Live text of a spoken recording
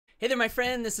Hey there, my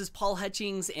friend. This is Paul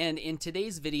Hutchings, and in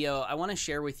today's video, I want to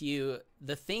share with you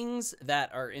the things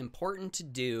that are important to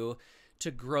do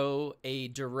to grow a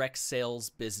direct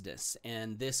sales business.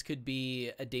 And this could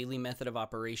be a daily method of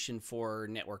operation for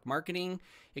network marketing.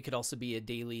 It could also be a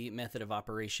daily method of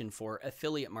operation for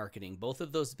affiliate marketing. Both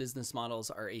of those business models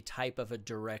are a type of a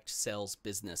direct sales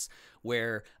business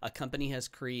where a company has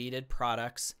created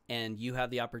products and you have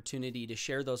the opportunity to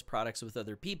share those products with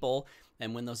other people.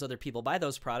 And when those other people buy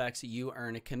those products, you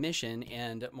earn a commission,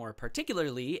 and more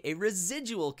particularly a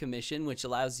residual commission, which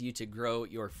allows you to grow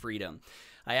your freedom.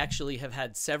 I actually have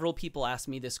had several people ask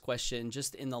me this question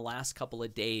just in the last couple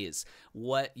of days.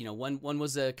 One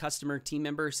was a customer team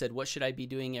member said, what should I be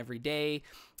doing every day?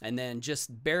 And then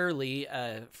just barely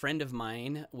a friend of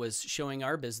mine was showing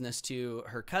our business to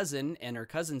her cousin, and her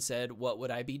cousin said, what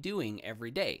would I be doing every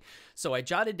day? So I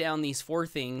jotted down these 4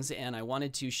 things, and I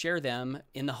wanted to share them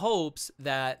in the hopes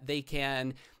that they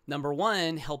can, number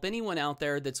one, help anyone out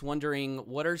there that's wondering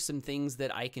what are some things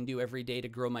that I can do every day to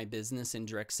grow my business in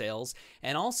direct sales.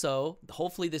 And also,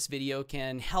 hopefully this video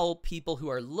can help people who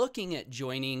are looking at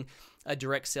joining a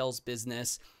direct sales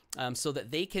business so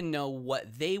that they can know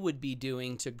what they would be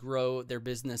doing to grow their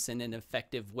business in an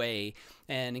effective way.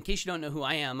 And in case you don't know who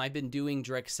I am, I've been doing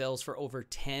direct sales for over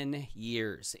 10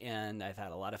 years, and I've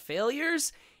had a lot of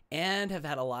failures and have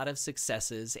had a lot of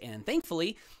successes, and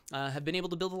thankfully have been able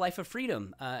to build a life of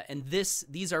freedom. And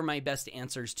these are my best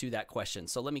answers to that question.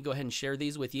 So let me go ahead and share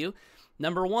these with you.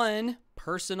 Number one,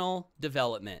 personal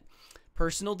development.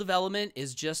 Personal development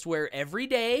is just where every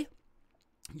day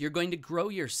you're going to grow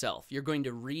yourself. You're going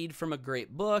to read from a great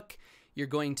book. You're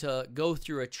going to go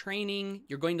through a training.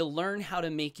 You're going to learn how to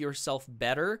make yourself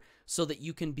better so that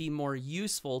you can be more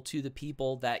useful to the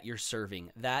people that you're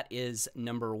serving. That is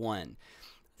number one.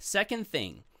 Second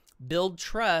thing, build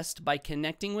trust by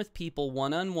connecting with people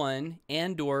one-on-one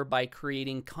and/or by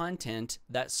creating content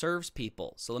that serves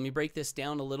people. So let me break this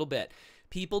down a little bit.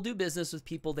 People do business with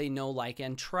people they know, like,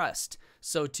 and trust.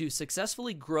 So to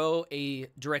successfully grow a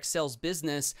direct sales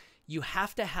business, you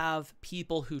have to have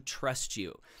people who trust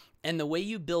you. And the way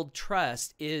you build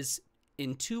trust is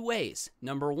in 2 ways.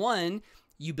 Number one,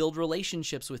 you build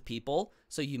relationships with people.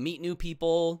 So you meet new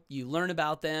people, you learn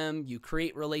about them, you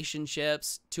create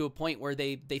relationships to a point where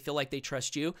they feel like they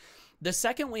trust you. The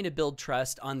second way to build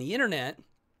trust on the internet,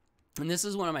 and this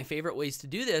is one of my favorite ways to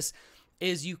do this,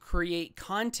 is you create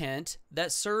content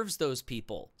that serves those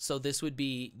people. So this would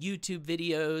be YouTube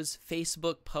videos,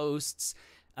 Facebook posts,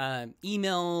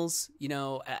 emails,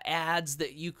 ads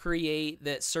that you create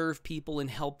that serve people and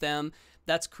help them.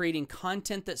 That's creating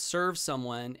content that serves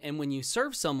someone. And when you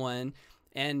serve someone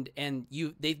and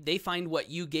they find what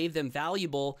you gave them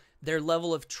valuable, their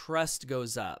level of trust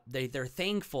goes up. They're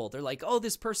thankful. They're like, oh,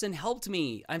 this person helped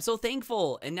me. I'm so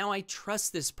thankful. And now I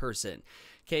trust this person.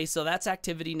 Okay, so that's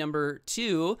activity number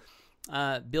 2,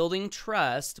 building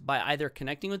trust by either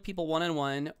connecting with people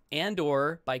one-on-one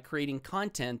and/or by creating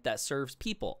content that serves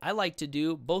people. I like to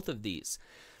do both of these.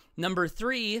 Number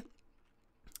 3,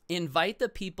 invite the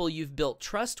people you've built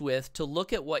trust with to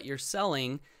look at what you're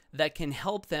selling that can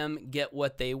help them get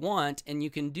what they want. And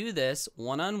you can do this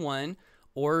one-on-one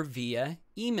or via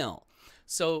email.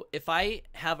 So if I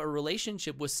have a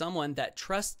relationship with someone that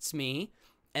trusts me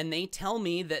and they tell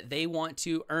me that they want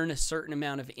to earn a certain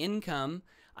amount of income,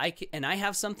 and I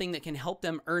have something that can help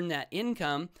them earn that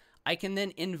income, I can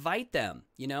then invite them.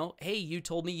 Hey, you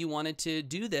told me you wanted to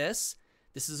do this.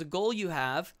 This is a goal you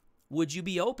have. Would you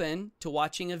be open to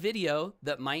watching a video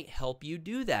that might help you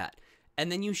do that? And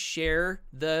then you share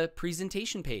the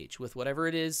presentation page with whatever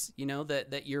it is,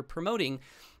 that you're promoting.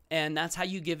 And that's how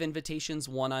you give invitations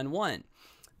one-on-one.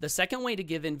 The second way to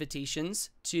give invitations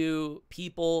to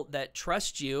people that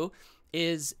trust you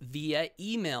is via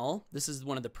email. This is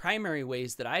one of the primary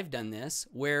ways that I've done this,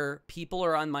 where people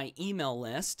are on my email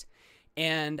list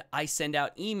and I send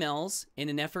out emails in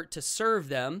an effort to serve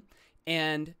them.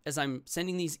 And as I'm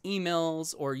sending these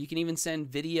emails, or you can even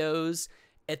send videos,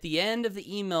 at the end of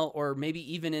the email, or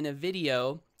maybe even in a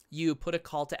video, you put a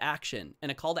call to action.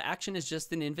 And a call to action is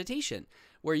just an invitation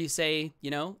where you say,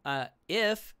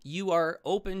 if you are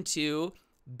open to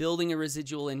building a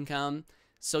residual income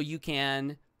so you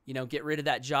can, get rid of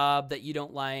that job that you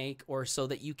don't like, or so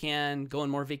that you can go on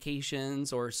more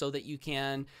vacations, or so that you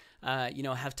can,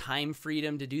 have time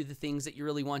freedom to do the things that you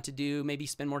really want to do, maybe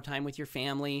spend more time with your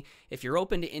family. If you're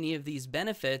open to any of these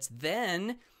benefits,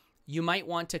 then you might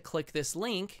want to click this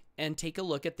link and take a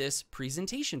look at this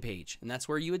presentation page. And that's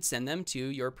where you would send them to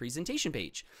your presentation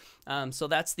page. So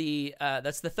that's the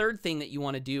third thing that you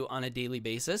want to do on a daily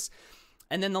basis.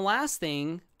 And then the last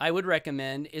thing I would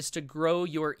recommend is to grow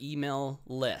your email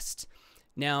list.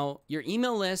 Now, your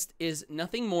email list is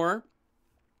nothing more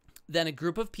than a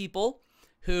group of people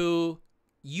who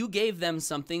you gave them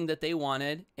something that they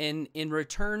wanted, and in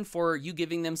return for you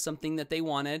giving them something that they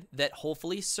wanted that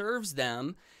hopefully serves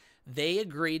them, they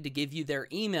agreed to give you their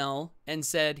email and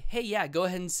said, hey, yeah, go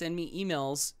ahead and send me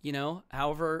emails,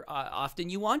 however often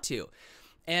you want to.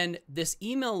 And this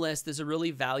email list is a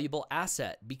really valuable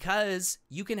asset because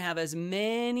you can have as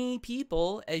many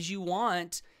people as you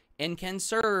want and can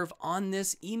serve on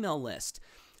this email list.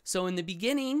 So in the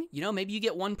beginning, maybe you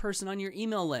get one person on your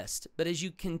email list, but as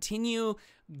you continue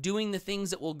doing the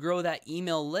things that will grow that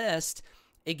email list,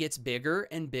 it gets bigger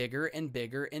and bigger and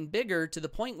bigger and bigger to the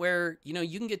point where,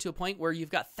 you can get to a point where you've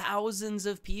got thousands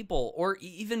of people or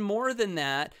even more than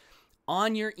that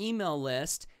on your email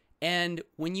list. And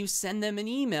when you send them an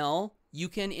email, you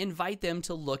can invite them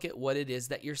to look at what it is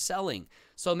that you're selling.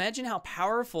 So imagine how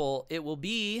powerful it will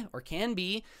be or can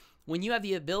be when you have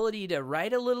the ability to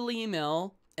write a little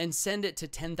email and send it to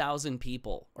 10,000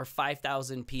 people or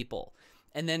 5,000 people.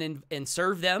 And then and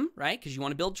serve them, right? Because you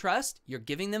want to build trust. You're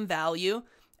giving them value.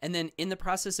 And then in the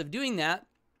process of doing that,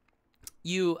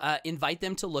 you invite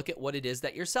them to look at what it is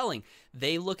that you're selling.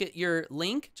 They look at your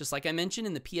link, just like I mentioned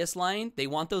in the PS line. They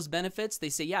want those benefits. They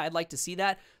say, yeah, I'd like to see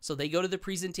that. So they go to the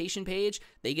presentation page.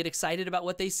 They get excited about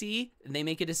what they see, and they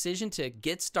make a decision to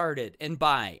get started and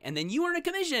buy. And then you earn a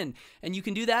commission. And you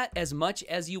can do that as much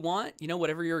as you want,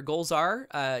 whatever your goals are.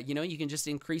 You can just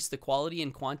increase the quality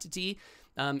and quantity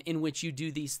in which you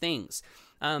do these things.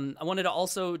 I wanted to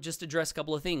also just address a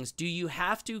couple of things. Do you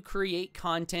have to create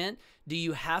content? Do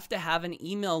you have to have an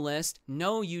email list?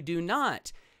 No, you do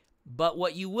not. But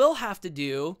what you will have to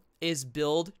do is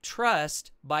build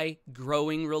trust by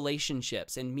growing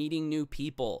relationships and meeting new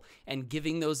people and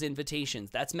giving those invitations.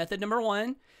 That's method number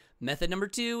one. Method number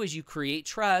two is you create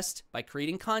trust by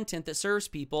creating content that serves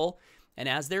people. And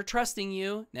as they're trusting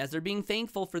you, and as they're being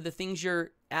thankful for the things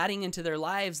you're adding into their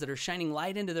lives that are shining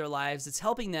light into their lives, it's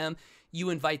helping them, you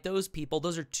invite those people.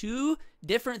 Those are two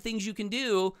different things you can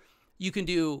do. You can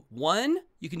do one,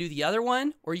 you can do the other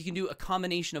one, or you can do a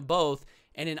combination of both.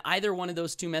 And in either one of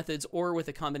those two methods or with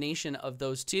a combination of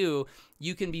those two,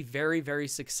 you can be very, very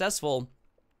successful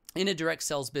in a direct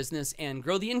sales business and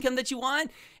grow the income that you want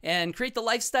and create the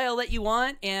lifestyle that you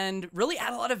want and really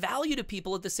add a lot of value to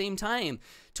people at the same time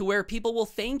to where people will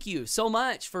thank you so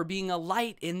much for being a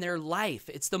light in their life.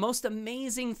 It's the most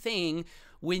amazing thing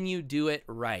when you do it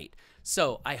right.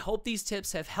 So I hope these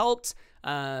tips have helped.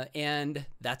 And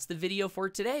that's the video for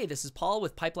today. This is Paul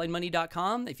with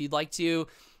pipelinemoney.com. If you'd like to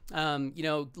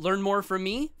learn more from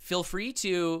me, feel free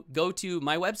to go to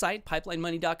my website,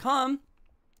 pipelinemoney.com.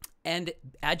 and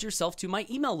add yourself to my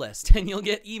email list, and you'll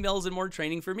get emails and more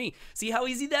training from me. See how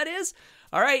easy that is?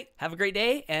 All right, have a great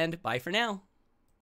day, and bye for now.